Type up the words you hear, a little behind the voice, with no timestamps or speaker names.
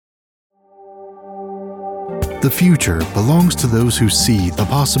The future belongs to those who see the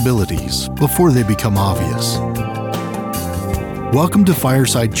possibilities before they become obvious. Welcome to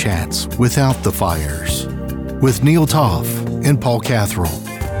Fireside Chats Without the Fires with Neil Toff and Paul Catherall.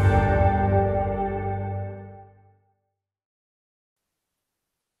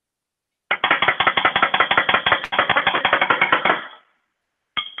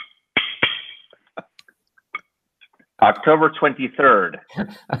 October 23rd,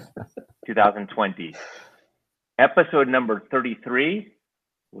 2020. Episode number 33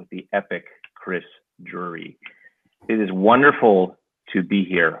 with the epic Chris Drury. It is wonderful to be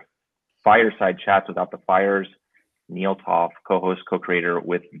here. Fireside Chats Without the Fires. Neil Toff, co-host, co-creator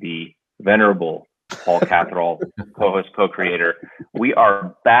with the venerable Paul Catherall, co-host, co-creator. We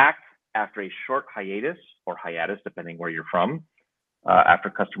are back after a short hiatus, or hiatus, depending where you're from. After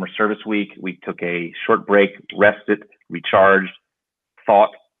Customer Service Week, we took a short break, rested, recharged,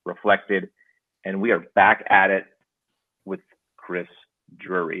 thought, reflected, and we are back at it with Chris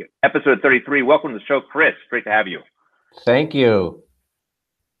Drury. Episode 33. Welcome to the show, Chris. Great to have you. Thank you.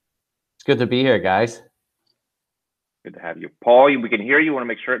 It's good to be here, guys. Good to have you. Paul, we can hear you. I want to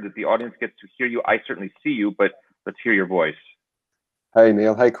make sure that the audience gets to hear you. I certainly see you, but let's hear your voice. Hey,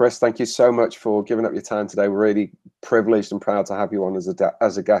 Neil. Hey, Chris. Thank you so much for giving up your time today. We're really privileged and proud to have you on as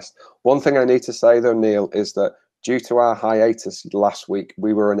a guest. One thing I need to say, though, Neil, is that due to our hiatus last week,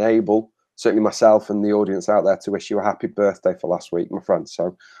 we were unable, certainly myself and the audience out there, to wish you a happy birthday for last week, my friend.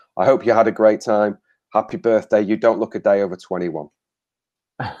 So I hope you had a great time. Happy birthday. You don't look a day over 21.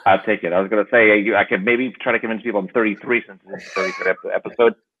 I'll take it. I was going to say, I could maybe try to convince people I'm 33 since this is the 33rd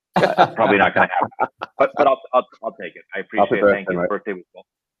episode. Probably not going to happen, but I'll take it. I appreciate it. Thank you.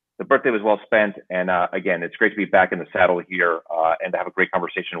 The birthday was well spent, and again, it's great to be back in the saddle here and to have a great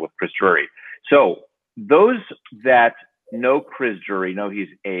conversation with Chris Drury. So those that know Chris Drury know he's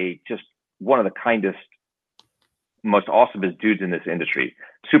just one of the kindest, most awesomest dudes in this industry.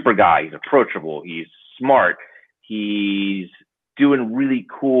 Super guy. He's approachable. He's smart. He's doing really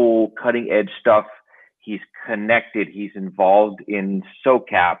cool, cutting edge stuff. He's connected. He's involved in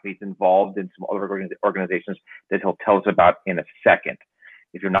SOCAP. He's involved in some other organizations that he'll tell us about in a second.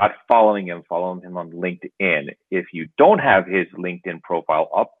 If you're not following him, follow him on LinkedIn. If you don't have his LinkedIn profile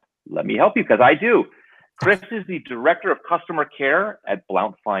up, let me help you, because I do. Chris is the Director of Customer Care at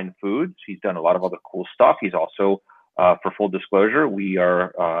Blount Fine Foods. He's done a lot of other cool stuff. He's also, for full disclosure, we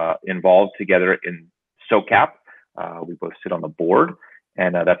are involved together in SOCAP. We both sit on the board.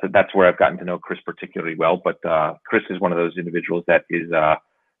 And that's where I've gotten to know Chris particularly well. But Chris is one of those individuals that is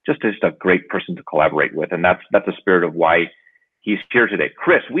just a great person to collaborate with. And that's the spirit of why he's here today.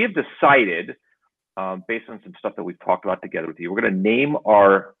 Chris, we have decided, based on some stuff that we've talked about together with you, we're going to name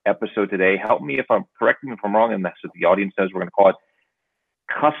our episode today. Correct me if I'm wrong, and that's what the audience says. We're going to call it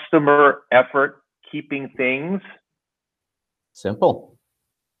Customer Effort Keeping Things Simple.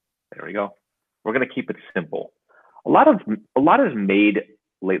 There we go. We're going to keep it simple. A lot is made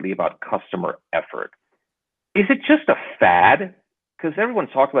lately about customer effort. Is it just a fad? Because everyone's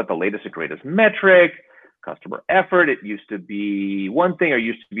talking about the latest and greatest metric, customer effort. It used to be one thing or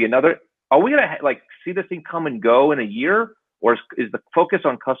used to be another. Are we going to see this thing come and go in a year? Or is the focus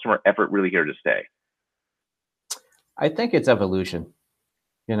on customer effort really here to stay? I think it's evolution.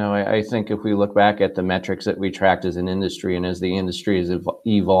 I think if we look back at the metrics that we tracked as an industry, and as the industry has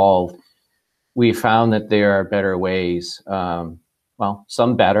evolved, we found that there are better ways,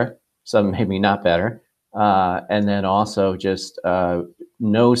 some better, some maybe not better. And then also just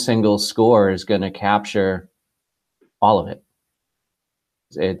no single score is going to capture all of it.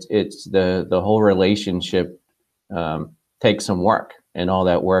 It's the whole relationship takes some work, and all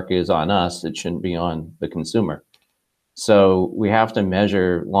that work is on us. It shouldn't be on the consumer. So we have to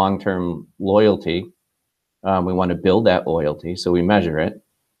measure long-term loyalty. We want to build that loyalty, so we measure it.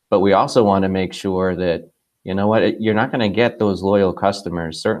 But we also want to make sure that, you're not going to get those loyal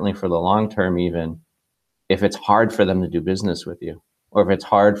customers, certainly for the long term, even if it's hard for them to do business with you, or if it's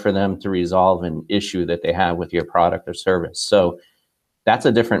hard for them to resolve an issue that they have with your product or service. So that's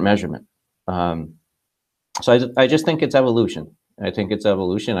a different measurement. So I just think it's evolution.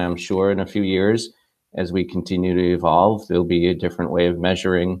 I'm sure in a few years, as we continue to evolve, there'll be a different way of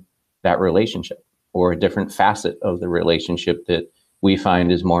measuring that relationship, or a different facet of the relationship that we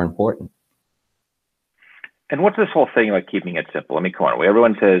find is more important. And what's this whole thing about keeping it simple? I mean, come on.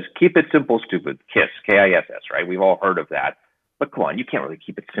 Everyone says, keep it simple, stupid. KISS, K-I-S-S, right? We've all heard of that. But come on, you can't really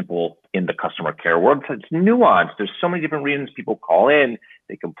keep it simple in the customer care world. It's nuanced. There's so many different reasons people call in.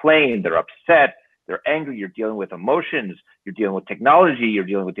 They complain. They're upset. They're angry. You're dealing with emotions. You're dealing with technology. You're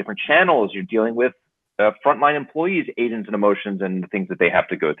dealing with different channels. You're dealing with frontline employees, agents and emotions, and the things that they have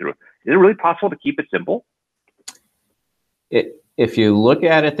to go through. Is it really possible to keep it simple? if you look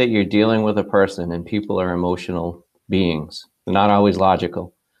at it that you're dealing with a person and people are emotional beings, they're not always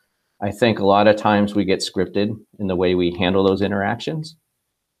logical. I think a lot of times we get scripted in the way we handle those interactions.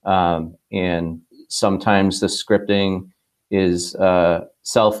 And sometimes the scripting is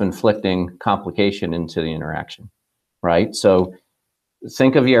self-inflicting complication into the interaction, right? So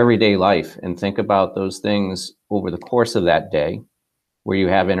think of your everyday life and think about those things over the course of that day where you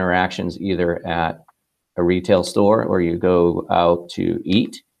have interactions either at a retail store or you go out to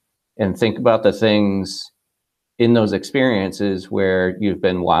eat, and think about the things in those experiences where you've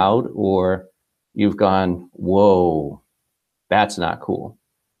been wowed or you've gone, whoa, that's not cool.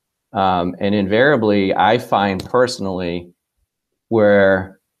 And invariably, I find personally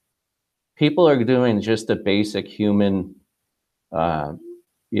where people are doing just the basic human, the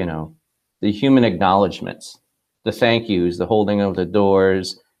human acknowledgments, the thank yous, the holding of the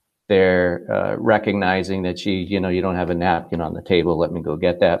doors, they're recognizing that you don't have a napkin on the table, let me go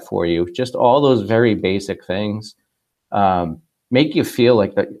get that for you. Just all those very basic things make you feel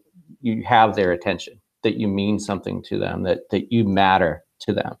like that you have their attention, that you mean something to them, that you matter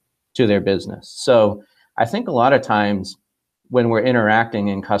to them, to their business. So I think a lot of times when we're interacting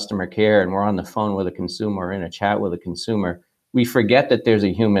in customer care and we're on the phone with a consumer or in a chat with a consumer, we forget that there's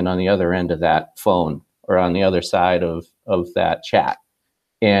a human on the other end of that phone or on the other side of that chat.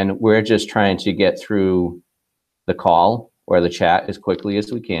 And we're just trying to get through the call or the chat as quickly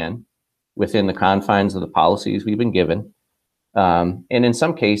as we can within the confines of the policies we've been given. And in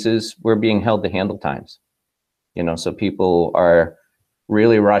some cases, we're being held to handle times. So people are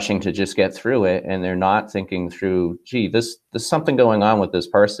really rushing to just get through it, and they're not thinking through, gee, there's something going on with this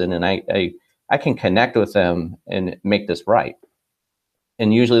person, and I can connect with them and make this right.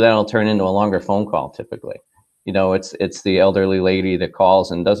 And usually that'll turn into a longer phone call typically. It's the elderly lady that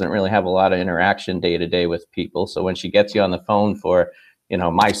calls and doesn't really have a lot of interaction day to day with people. So when she gets you on the phone for,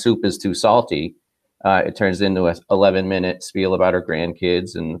 my soup is too salty, it turns into a 11-minute spiel about her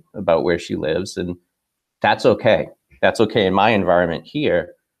grandkids and about where she lives. And that's okay. That's okay. In my environment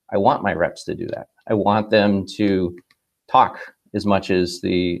here, I want my reps to do that. I want them to talk as much as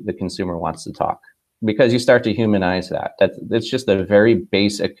the consumer wants to talk, because you start to humanize that. That's just a very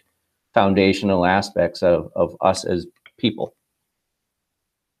basic foundational aspects of us as people.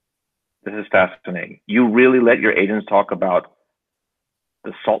 This is fascinating. You really let your agents talk about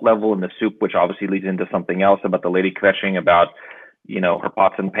the salt level in the soup, which obviously leads into something else, about the lady questioning about, her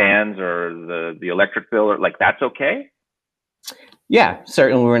pots and pans or the electric bill, or like, that's okay? Yeah,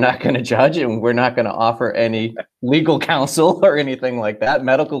 certainly we're not going to judge, and we're not going to offer any legal counsel or anything like that,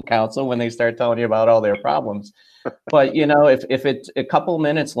 medical counsel, when they start telling you about all their problems. But, if it's a couple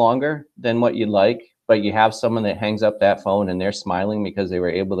minutes longer than what you'd like, but you have someone that hangs up that phone and they're smiling because they were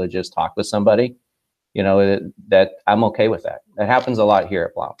able to just talk with somebody, that I'm okay with that. That happens a lot here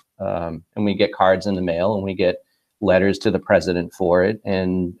at Blount. And we get cards in the mail and we get letters to the president for it.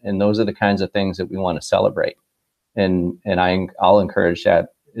 And those are the kinds of things that we want to celebrate. And I'll encourage that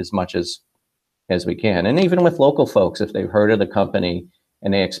as much as we can. And even with local folks, if they've heard of the company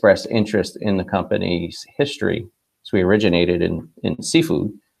and they express interest in the company's history. So we originated in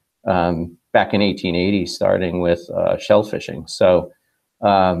seafood back in 1880, starting with shellfishing. So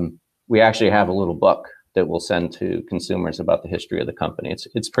we actually have a little book that we'll send to consumers about the history of the company.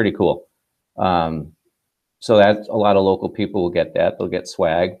 It's pretty cool. So that a lot of local people will get that. They'll get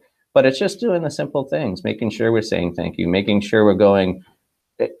swag. But it's just doing the simple things, making sure we're saying thank you, making sure we're going,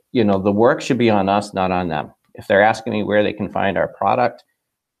 the work should be on us, not on them. If they're asking me where they can find our product,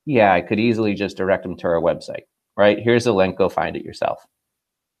 yeah, I could easily just direct them to our website, right? Here's a link, go find it yourself.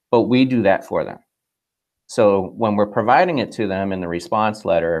 But we do that for them. So when we're providing it to them in the response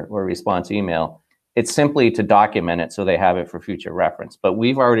letter or response email, it's simply to document it so they have it for future reference. But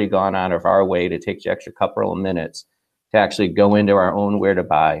we've already gone out of our way to take the extra couple of minutes to actually go into our own where to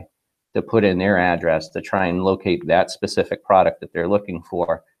buy, to put in their address, to try and locate that specific product that they're looking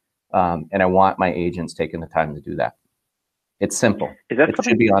for. And I want my agents taking the time to do that. It's simple. It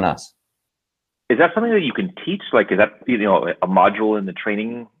should be on us. Is that something that you can teach? Like, is that a module in the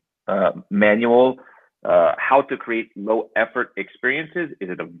training manual? How to create low effort experiences? Is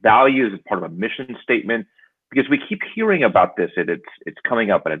it a value? Is it part of a mission statement? Because we keep hearing about this, and it's coming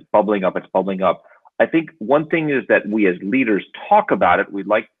up and it's bubbling up. It's bubbling up. I think one thing is that we as leaders talk about it. We'd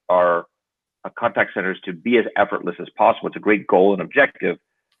like our contact centers to be as effortless as possible. It's a great goal and objective.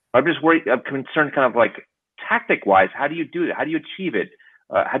 I'm just worried. I'm concerned, kind of like tactic-wise. How do you do it? How do you achieve it?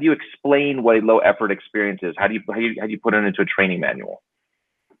 How do you explain what a low-effort experience is? How do you put it into a training manual?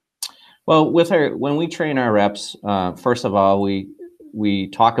 Well, when we train our reps, first of all, we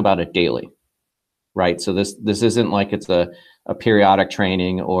talk about it daily. right? So this isn't like it's a periodic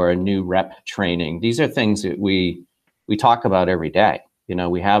training or a new rep training. These are things that we talk about every day. You know,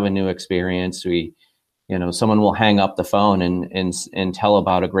 we have a new experience. Someone will hang up the phone and tell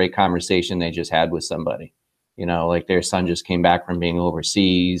about a great conversation they just had with somebody. You know, like their son just came back from being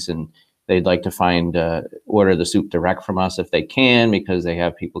overseas and they'd like to order the soup direct from us if they can, because they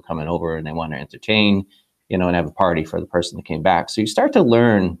have people coming over and they want to entertain, and have a party for the person that came back. So you start to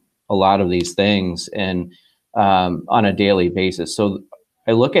learn a lot of these things and on a daily basis. So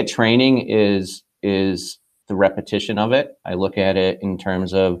I look at training is the repetition of it. I look at it in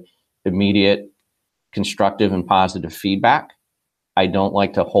terms of immediate constructive and positive feedback. I don't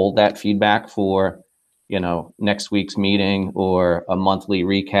like to hold that feedback for, next week's meeting or a monthly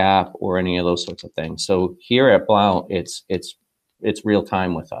recap or any of those sorts of things. So here at Blount, it's real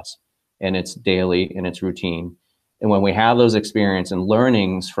time with us, and it's daily and it's routine. And when we have those experience and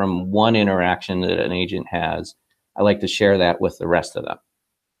learnings from one interaction that an agent has, I like to share that with the rest of them.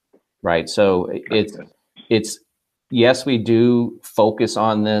 Right. So it's yes, we do focus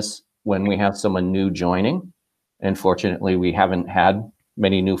on this when we have someone new joining. And fortunately, we haven't had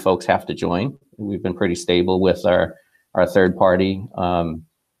many new folks have to join. We've been pretty stable with our third party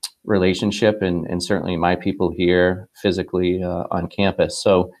relationship and certainly my people here physically on campus.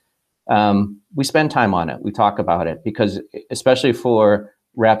 So we spend time on it. We talk about it because especially for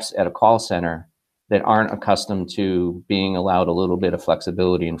reps at a call center that aren't accustomed to being allowed a little bit of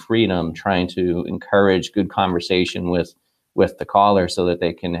flexibility and freedom, trying to encourage good conversation with the caller so that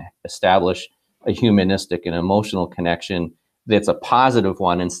they can establish a humanistic and emotional connection that's a positive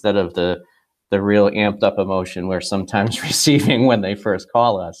one instead of the real amped up emotion we're sometimes receiving when they first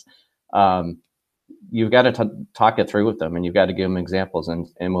call us. You've got to talk it through with them, and you've got to give them examples, and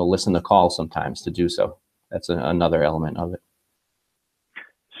we'll listen to calls sometimes to do so. That's another element of it.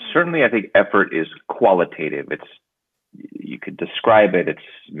 Certainly, I think effort is qualitative. You could describe it. It's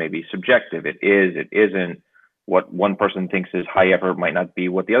maybe subjective. It is, it isn't. What one person thinks is high effort might not be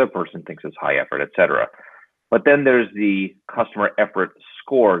what the other person thinks is high effort, et cetera. But then there's the customer effort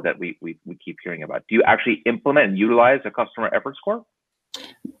score that we keep hearing about. Do you actually implement and utilize a customer effort score?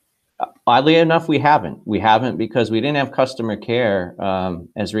 Oddly enough, we haven't. We haven't because we didn't have customer care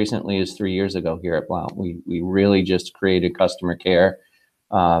as recently as 3 years ago here at Blount. We really just created customer care.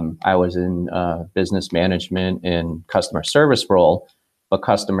 I was in business management and customer service role, but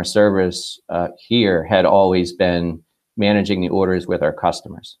customer service here had always been managing the orders with our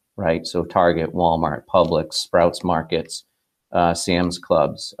customers, right? So Target, Walmart, Publix, Sprouts Markets, Sam's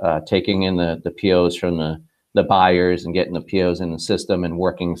Clubs, taking in the POs from the buyers and getting the POs in the system and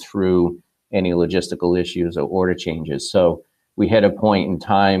working through any logistical issues or order changes. So we hit a point in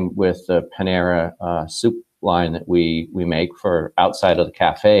time with the Panera soup line that we make for outside of the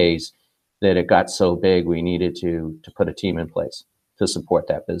cafes that it got so big we needed to put a team in place to support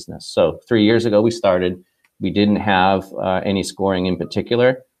that business. So 3 years ago we started. We didn't have any scoring in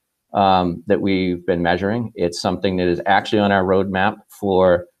particular that we've been measuring. It's something that is actually on our roadmap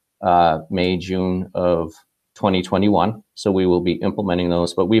for May, June of 2021. So we will be implementing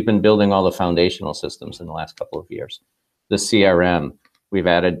those, but we've been building all the foundational systems in the last couple of years. The CRM, we've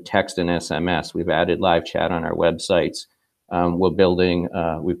added text and SMS, we've added live chat on our websites. We've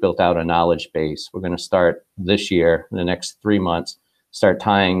built out a knowledge base. We're going to start this year, in the next 3 months, start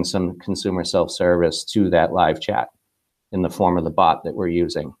tying some consumer self-service to that live chat in the form of the bot that we're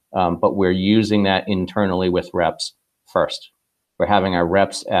using. But we're using that internally with reps first. We're having our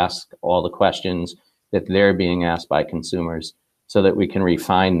reps ask all the questions that they're being asked by consumers so that we can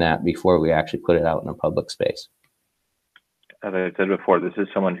refine that before we actually put it out in a public space. As I said before, this is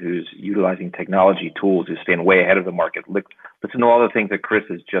someone who's utilizing technology tools, who's staying way ahead of the market. Listen to all the things that Chris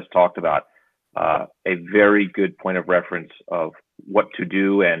has just talked about. A very good point of reference of what to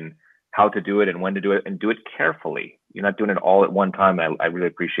do and how to do it and when to do it, and do it carefully. You're not doing it all at one time. I really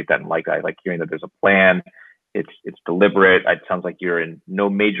appreciate that. And I like hearing that there's a plan. It's deliberate. It sounds like you're in no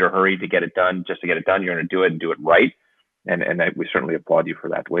major hurry to get it done. Just to get it done, you're going to do it and do it right. And we certainly applaud you for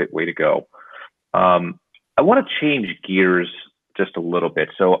that. Way to go. I want to change gears just a little bit.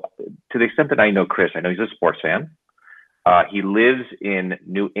 So to the extent that I know Chris, I know he's a sports fan. He lives in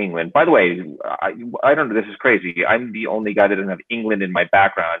New England. By the way, I don't know, this is crazy. I'm the only guy that doesn't have England in my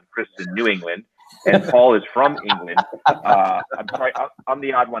background. Chris is in New England, and Paul is from England. I'm sorry, I'm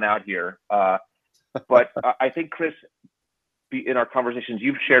the odd one out here. But I think, Chris, in our conversations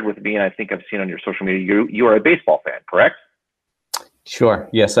you've shared with me, and I think I've seen on your social media, you are a baseball fan, correct? Sure.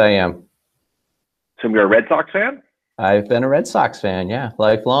 Yes, I am. So you're a Red Sox fan? I've been a Red Sox fan, yeah,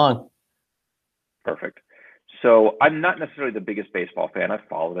 lifelong. Perfect. So I'm not necessarily the biggest baseball fan. I've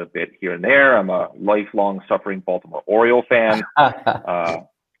followed a bit here and there. I'm a lifelong suffering Baltimore Oriole fan.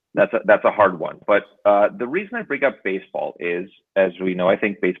 That's a hard one. But the reason I bring up baseball is, as we know, I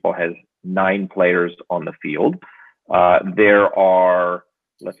think baseball has 9 players on the field. There are,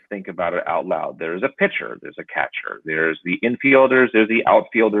 let's think about it out loud. There's a pitcher, there's a catcher, there's the infielders, there's the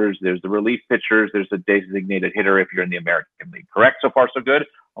outfielders, there's the relief pitchers, there's the designated hitter if you're in the American League. Correct? So far, so good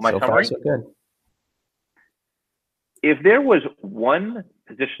on my summary? So far, so good. If there was one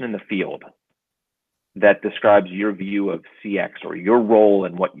position in the field that describes your view of CX or your role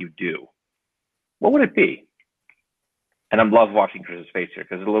in what you do, what would it be? And I love watching Chris's face here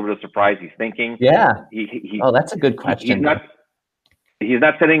because it's a little bit of surprise. He's thinking. Yeah. Oh, that's a good question. He's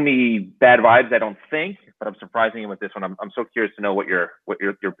not sending me bad vibes, I don't think, but I'm surprising him with this one. I'm so curious to know what your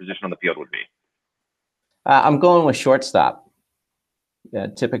position on the field would be. I'm going with shortstop. Yeah,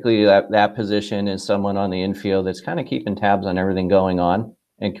 typically that position is someone on the infield that's kind of keeping tabs on everything going on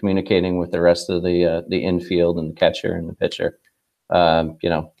and communicating with the rest of the infield and the catcher and the pitcher.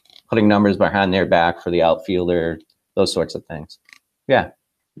 Putting numbers behind their back for the outfielder, those sorts of things. Yeah.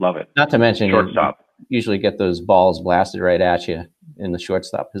 Love it. Not to mention shortstop. You usually get those balls blasted right at you in the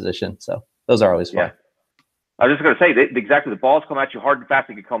shortstop position. So those are always fun. Yeah. I was just going to say exactly. The balls come at you hard and fast.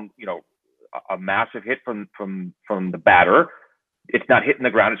 They can come, a massive hit from the batter. It's not hitting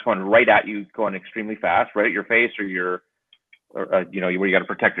the ground. It's going right at you, going extremely fast, right at your face or where you got to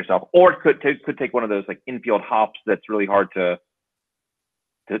protect yourself. Or it could take one of those like infield hops that's really hard to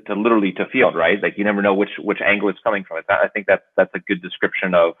literally to field, right? Like you never know which angle it's coming from. I think that's a good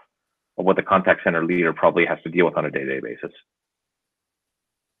description of what the contact center leader probably has to deal with on a day-to-day basis.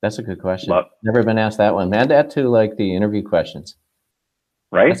 That's a good question. Never been asked that one. Add that to like the interview questions.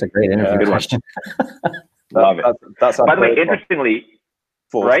 Right? That's a great interview question. Love it. That's by the way, interestingly,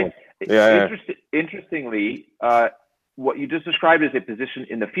 right? Yeah. Interestingly, what you just described is a position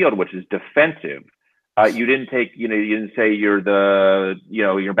in the field, which is defensive. You didn't say you're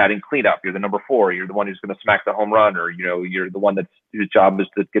you're batting cleanup. You're the number 4. You're the one who's going to smack the home run, or you're the one whose job is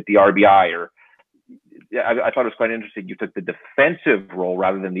to get the RBI. Or I thought it was quite interesting. You took the defensive role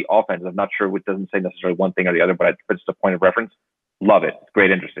rather than the offensive. I'm not sure. It doesn't say necessarily one thing or the other, but it's a point of reference. Love it.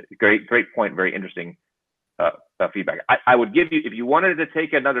 Great point. Very interesting feedback. I would give you, if you wanted to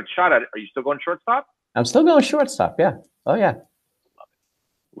take another shot at it. Are you still going shortstop? I'm still going shortstop. Yeah. Oh yeah.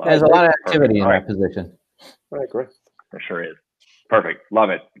 There's a lot of activity in that position. I agree. There sure is. Perfect. Love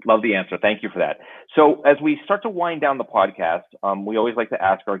it. Love the answer. Thank you for that. So as we start to wind down the podcast, we always like to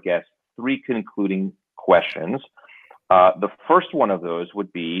ask our guests 3 concluding questions. The first one of those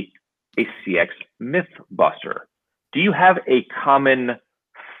would be a CX myth buster. Do you have a common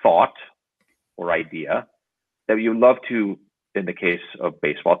thought or idea that you'd love to, in the case of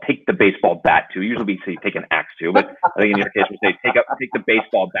baseball, take the baseball bat to? Usually we say take an axe to, but I think in your case we say take the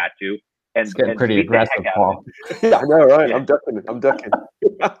baseball bat to. And it's getting pretty aggressive, Paul. Yeah, I know, right? Yeah. I'm ducking.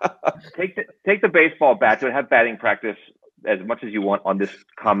 Take the baseball bat to and have batting practice as much as you want on this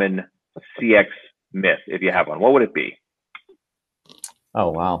common CX myth, if you have one. What would it be?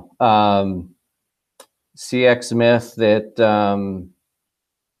 Oh wow, CX myth that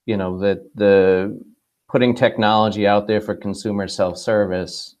that the putting technology out there for consumer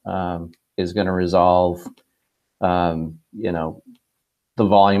self-service is going to resolve the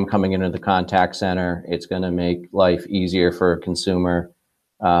volume coming into the contact center. It's going to make life easier for a consumer.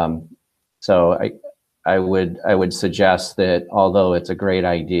 So I would suggest that although it's a great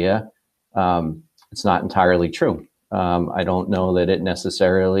idea, it's not entirely true. I don't know that it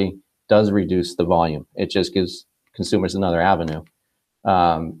necessarily does reduce the volume. It just gives consumers another avenue.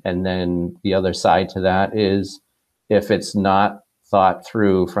 And then the other side to that is if it's not thought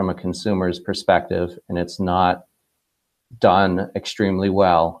through from a consumer's perspective and it's not done extremely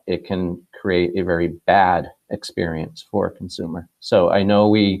well, it can create a very bad experience for a consumer. So I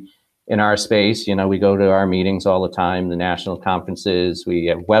know in our space, we go to our meetings all the time, the national conferences, we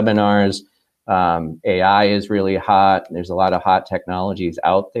have webinars. AI is really hot. There's a lot of hot technologies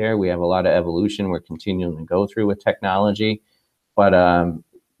out there. We have a lot of evolution we're continuing to go through with technology, but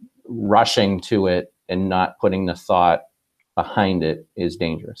rushing to it and not putting the thought behind it is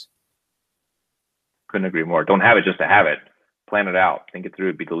dangerous. Couldn't agree more. Don't have it just to have it. Plan it out. Think it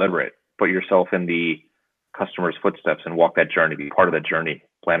through. Be deliberate. Put yourself in the customer's footsteps and walk that journey. Be part of that journey.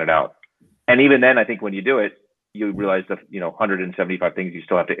 Plan it out. And even then, I think when you do it, you realize that 175 things you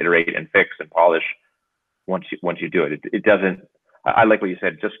still have to iterate and fix and polish once you do it. It doesn't. I like what you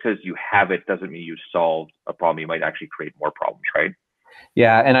said. Just because you have it doesn't mean you solved a problem. You might actually create more problems, right?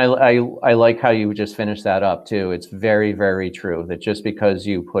 Yeah, and I like how you just finished that up too. It's very, very true that just because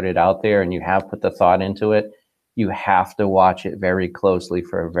you put it out there and you have put the thought into it, you have to watch it very closely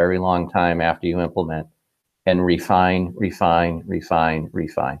for a very long time after you implement, and refine, refine, refine,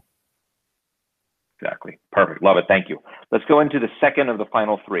 refine. Exactly. Perfect. Love it. Thank you. Let's go into the second of the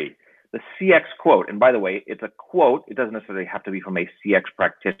final three, the CX quote. And by the way, it's a quote. It doesn't necessarily have to be from a CX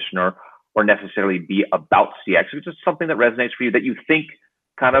practitioner or necessarily be about CX. It's just something that resonates for you that you think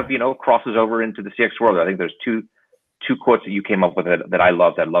kind of, crosses over into the CX world. I think there's two quotes that you came up with that I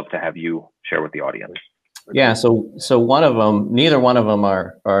loved. I'd love to have you share with the audience. Yeah. So one of them, neither one of them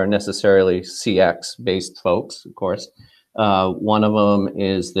are necessarily CX based folks, of course. One of them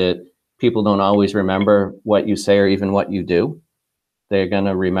is that people don't always remember what you say or even what you do. They're going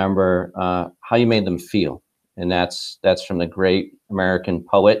to remember how you made them feel. And that's from the great American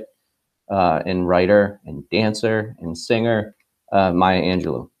poet and writer and dancer and singer, Maya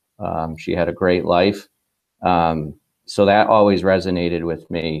Angelou. She had a great life. So that always resonated with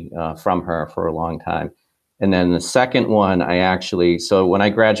me from her for a long time. And then the second one, so when I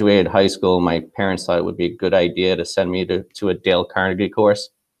graduated high school, my parents thought it would be a good idea to send me to a Dale Carnegie course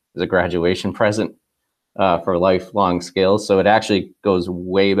as a graduation present for lifelong skills. So it actually goes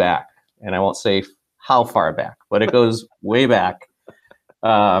way back, and I won't say how far back, but it goes way back.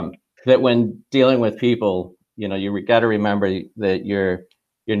 That when dealing with people, you got to remember that you're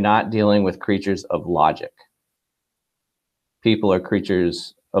not dealing with creatures of logic. People are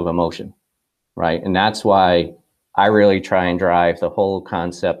creatures of emotion, right? And that's why I really try and drive the whole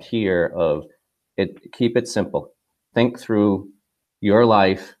concept here of it. Keep it simple. Think through your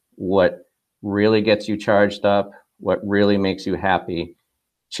life, what really gets you charged up, what really makes you happy.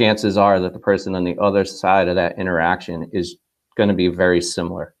 Chances are that the person on the other side of that interaction is going to be very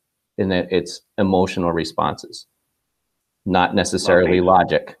similar in that it's emotional responses, not necessarily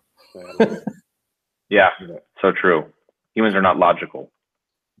logic. Yeah, so true. Humans are not logical,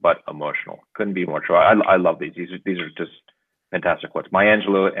 but emotional. Couldn't be more true. I love these. These are just fantastic quotes. Maya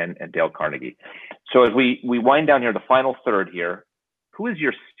Angelou and Dale Carnegie. So as we wind down here, the final third here, who is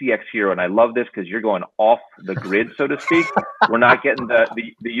your CX hero? And I love this because you're going off the grid, so to speak. We're not getting the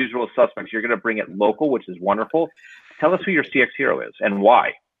usual suspects. You're going to bring it local, which is wonderful. Tell us who your CX hero is and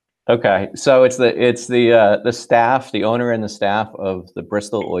why. Okay, so it's the staff, the owner and the staff of the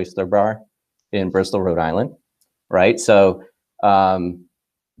Bristol Oyster Bar in Bristol, Rhode Island, right? So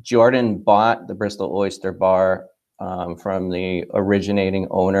Jordan bought the Bristol Oyster Bar from the originating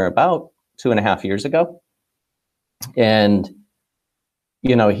owner about 2.5 years ago, and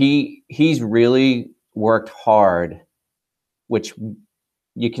he's really worked hard, which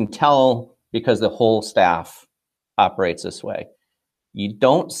you can tell because the whole staff operates this way. You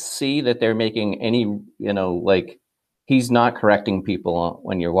don't see that they're making any, he's not correcting people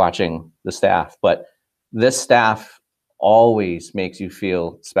when you're watching the staff, but this staff always makes you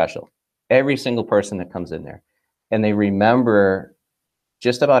feel special. Every single person that comes in there, and they remember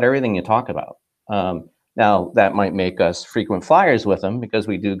just about everything you talk about. Now that might make us frequent flyers with them because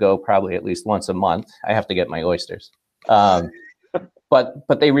we do go probably at least once a month. I have to get my oysters. But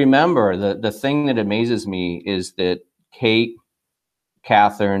they remember. The thing that amazes me is that Kate,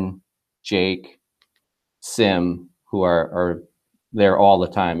 Catherine, Jake, Sim, who are there all the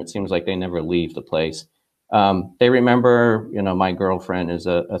time. It seems like they never leave the place. They remember, my girlfriend is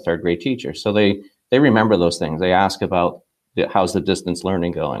a third grade teacher. So they remember those things. They ask about how's the distance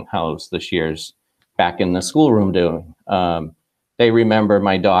learning going? How's this year's back in the schoolroom doing? They remember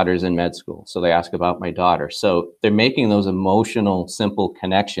my daughter's in med school. So they ask about my daughter. So they're making those emotional, simple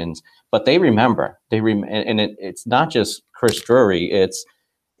connections, but they remember. It's not just Chris Drury.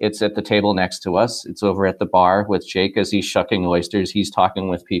 It's at the table next to us. It's over at the bar with Jake as he's shucking oysters. He's talking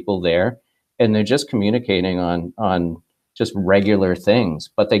with people there, and they're just communicating on just regular things,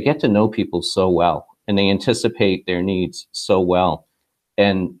 but they get to know people so well, and they anticipate their needs so well.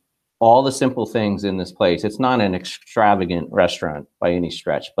 And all the simple things in this place, it's not an extravagant restaurant by any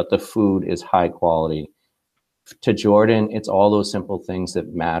stretch, but the food is high quality. To Jordan, it's all those simple things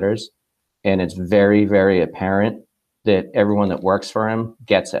that matters. And it's very, very apparent that everyone that works for him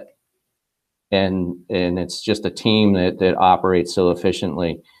gets it. And it's just a team that operates so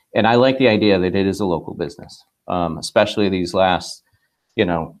efficiently. And I like the idea that it is a local business, especially these last,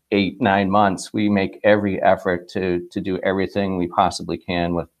 8-9 months. We make every effort to do everything we possibly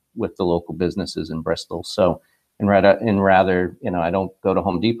can with the local businesses in Bristol. So rather, I don't go to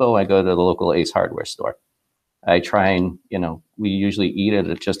Home Depot, I go to the local Ace Hardware store. I try and, we usually eat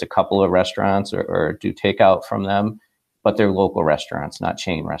at just a couple of restaurants or do takeout from them, but they're local restaurants, not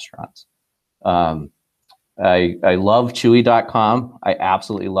chain restaurants. I love Chewy.com. I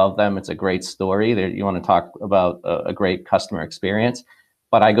absolutely love them. It's a great story. You want to talk about a great customer experience,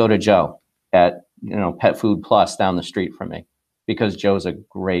 but I go to Joe at Pet Food Plus down the street from me, because Joe's a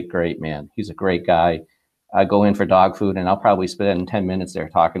great, great man. He's a great guy. I go in for dog food and I'll probably spend 10 minutes there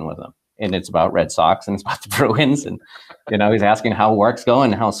talking with him. And it's about Red Sox and it's about the Bruins. And, he's asking how work's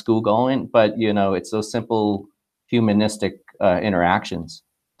going, how's school going. But, it's those simple humanistic interactions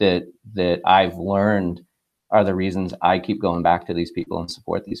that I've learned are the reasons I keep going back to these people and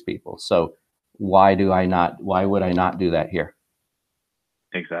support these people. So why would I not do that here?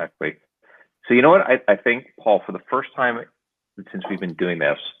 Exactly. So you know what? I think, Paul, for the first time since we've been doing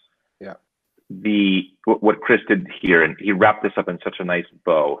this, what Chris did here, and he wrapped this up in such a nice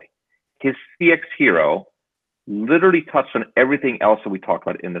bow. His CX hero literally touched on everything else that we talked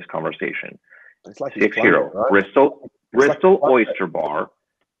about in this conversation. It's like CX hero, right? Bristol Oyster Bar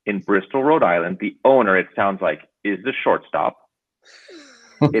in Bristol, Rhode Island. The owner, it sounds like, is the shortstop.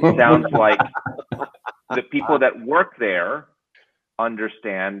 It sounds like the people that work there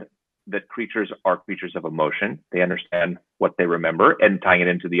understand that creatures are creatures of emotion. They understand what they remember, and tying it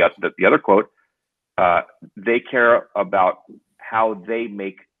into the other quote, they care about how they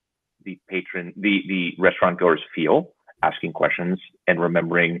make the restaurant goers feel, asking questions and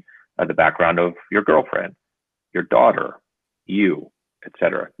remembering the background of your girlfriend, your daughter, you,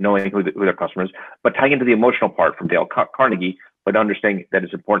 etc. Knowing who their customers, but tying into the emotional part from Dale Carnegie, but understanding that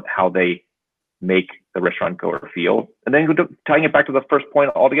it's important how they make the restaurant goer feel, and then tying it back to the first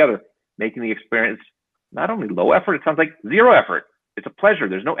point altogether, making the experience not only low effort, it sounds like zero effort. It's a pleasure.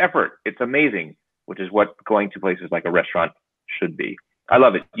 There's no effort. It's amazing, which is what going to places like a restaurant should be. I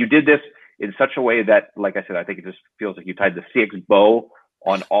love it. You did this in such a way that, like I said, I think it just feels like you tied the CX bow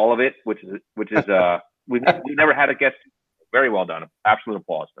on all of it, which is we've never had a guest. Very well done. Absolute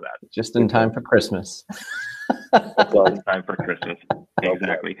applause for that. Just in time for Christmas. In time for Christmas.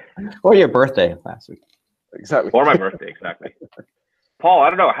 Exactly. Or your birthday last week. Exactly. Or my birthday. Exactly. Paul, I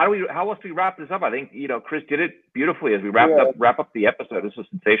don't know. How else do we wrap this up? I think, Chris did it beautifully as we wrap up the episode. This was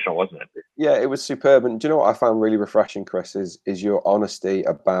sensational, wasn't it? Yeah, it was superb. And do you know what I found really refreshing, Chris, is your honesty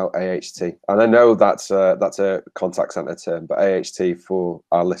about AHT. And I know that's a contact center term, but AHT for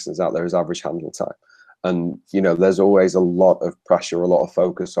our listeners out there is average handle time. And, there's always a lot of pressure, a lot of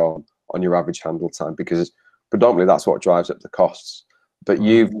focus on your average handle time, because predominantly that's what drives up the costs. But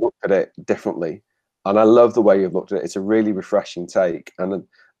you've looked at it differently. And I love the way you've looked at it. It's a really refreshing take. And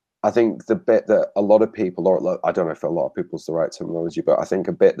I think the bit that a lot of people, or I don't know if a lot of people's the right terminology, but I think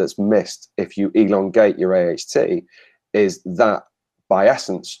a bit that's missed if you elongate your AHT is that by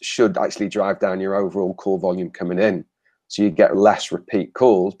essence should actually drive down your overall call volume coming in. So you get less repeat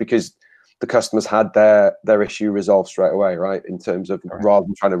calls because the customers had their issue resolved straight away, right? In terms of rather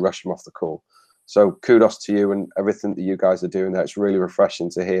than trying to rush them off the call. So kudos to you and everything that you guys are doing there. It's really refreshing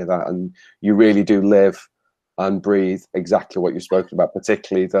to hear that. And you really do live and breathe exactly what you've spoken about,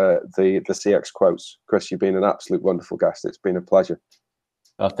 particularly the CX quotes. Chris, you've been an absolute wonderful guest. It's been a pleasure.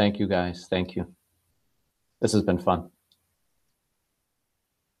 Oh, thank you guys. Thank you. This has been fun.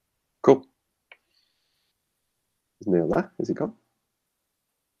 Cool. Is Neil there? Is he gone?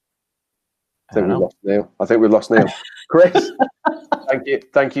 I think we've lost Neil. Chris,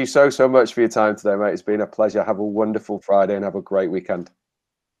 thank you so much for your time today, mate. It's been a pleasure. Have a wonderful Friday and have a great weekend.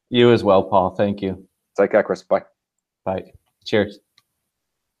 You as well, Paul. Thank you. Take care, Chris. Bye. Bye. Cheers.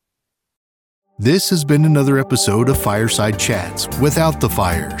 This has been another episode of Fireside Chats Without the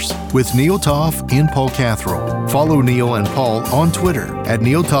Fires with Neil Toff and Paul Catherall. Follow Neil and Paul on Twitter at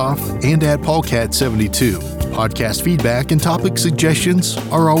Neil Toff and at PaulCat72. Podcast feedback and topic suggestions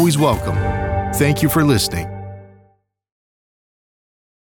are always welcome. Thank you for listening.